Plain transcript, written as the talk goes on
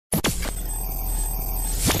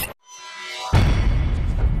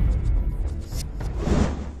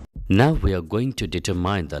Now we are going to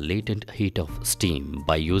determine the latent heat of steam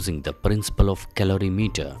by using the principle of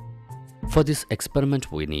calorimeter. For this experiment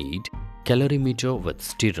we need calorimeter with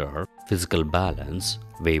stirrer, physical balance,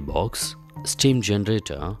 weigh box, steam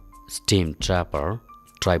generator, steam trapper,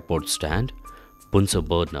 tripod stand, Bunsen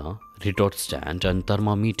burner, retort stand and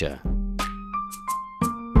thermometer.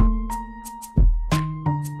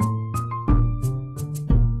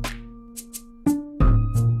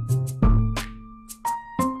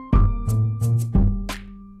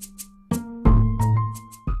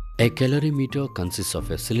 A calorimeter consists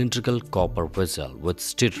of a cylindrical copper vessel with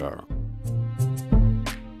stirrer.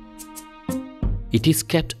 It is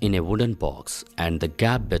kept in a wooden box, and the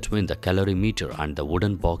gap between the calorimeter and the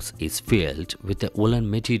wooden box is filled with a woolen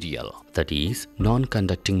material, that is,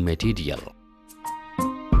 non-conducting material.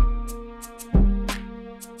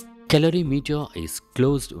 Calorimeter is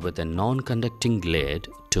closed with a non-conducting lid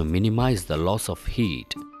to minimize the loss of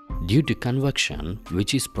heat due to convection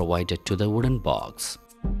which is provided to the wooden box.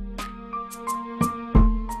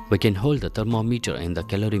 We can hold the thermometer in the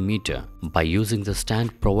calorimeter by using the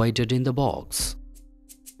stand provided in the box.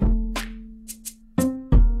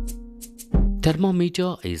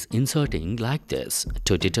 Thermometer is inserting like this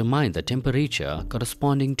to determine the temperature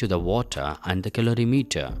corresponding to the water and the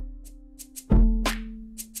calorimeter.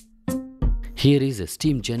 Here is a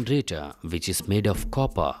steam generator which is made of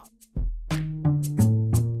copper.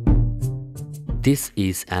 This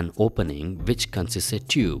is an opening which consists a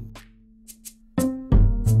tube.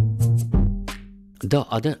 The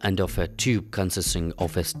other end of a tube consisting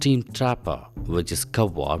of a steam trapper which is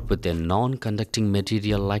covered with a non-conducting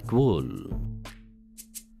material like wool.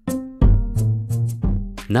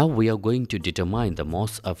 Now we are going to determine the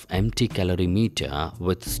mass of empty calorimeter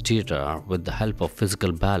with stirrer with the help of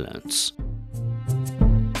physical balance.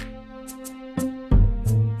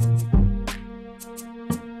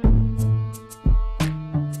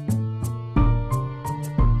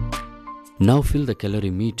 Now fill the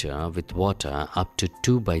calorimeter with water up to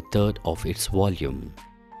 2/3 of its volume.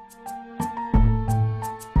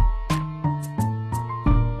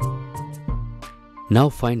 Now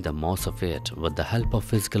find the mass of it with the help of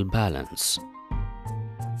physical balance.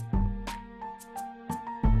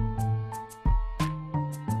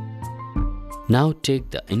 Now take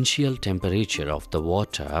the initial temperature of the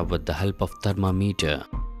water with the help of thermometer.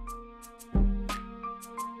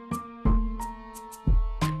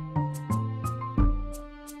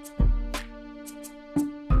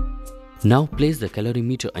 Now place the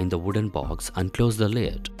calorimeter in the wooden box and close the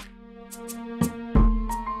lid.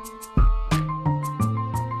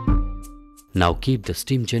 Now keep the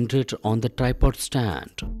steam generator on the tripod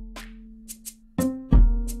stand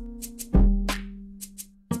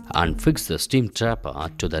and fix the steam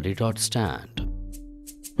trapper to the retort stand.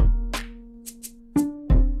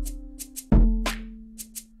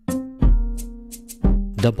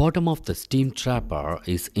 The bottom of the steam trapper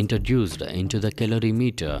is introduced into the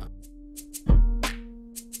calorimeter.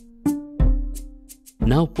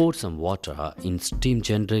 Now pour some water in steam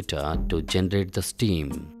generator to generate the steam.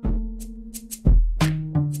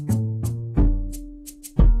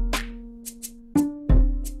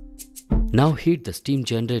 Now heat the steam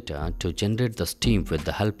generator to generate the steam with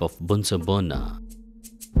the help of Bunsen burner.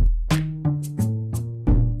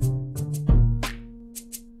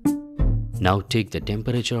 Now take the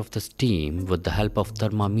temperature of the steam with the help of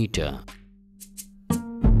thermometer.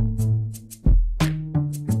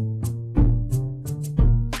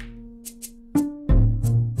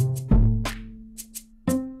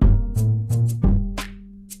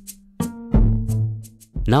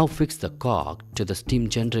 Now fix the cork to the steam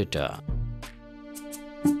generator.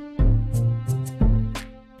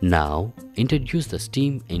 Now introduce the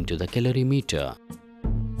steam into the calorimeter.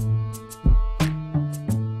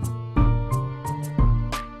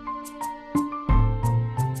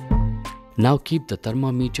 Now keep the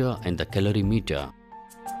thermometer and the calorimeter.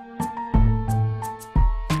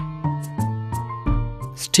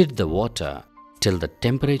 Stir the water till the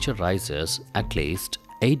temperature rises at least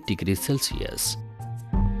 8 degrees Celsius.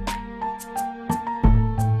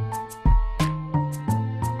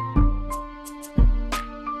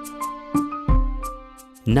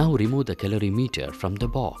 Now remove the calorimeter from the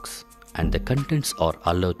box and the contents are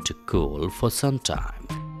allowed to cool for some time.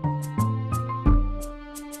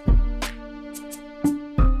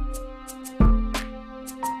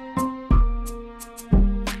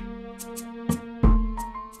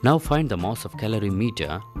 Now find the mass of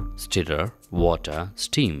calorimeter, stirrer, water,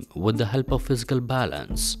 steam with the help of physical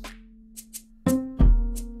balance.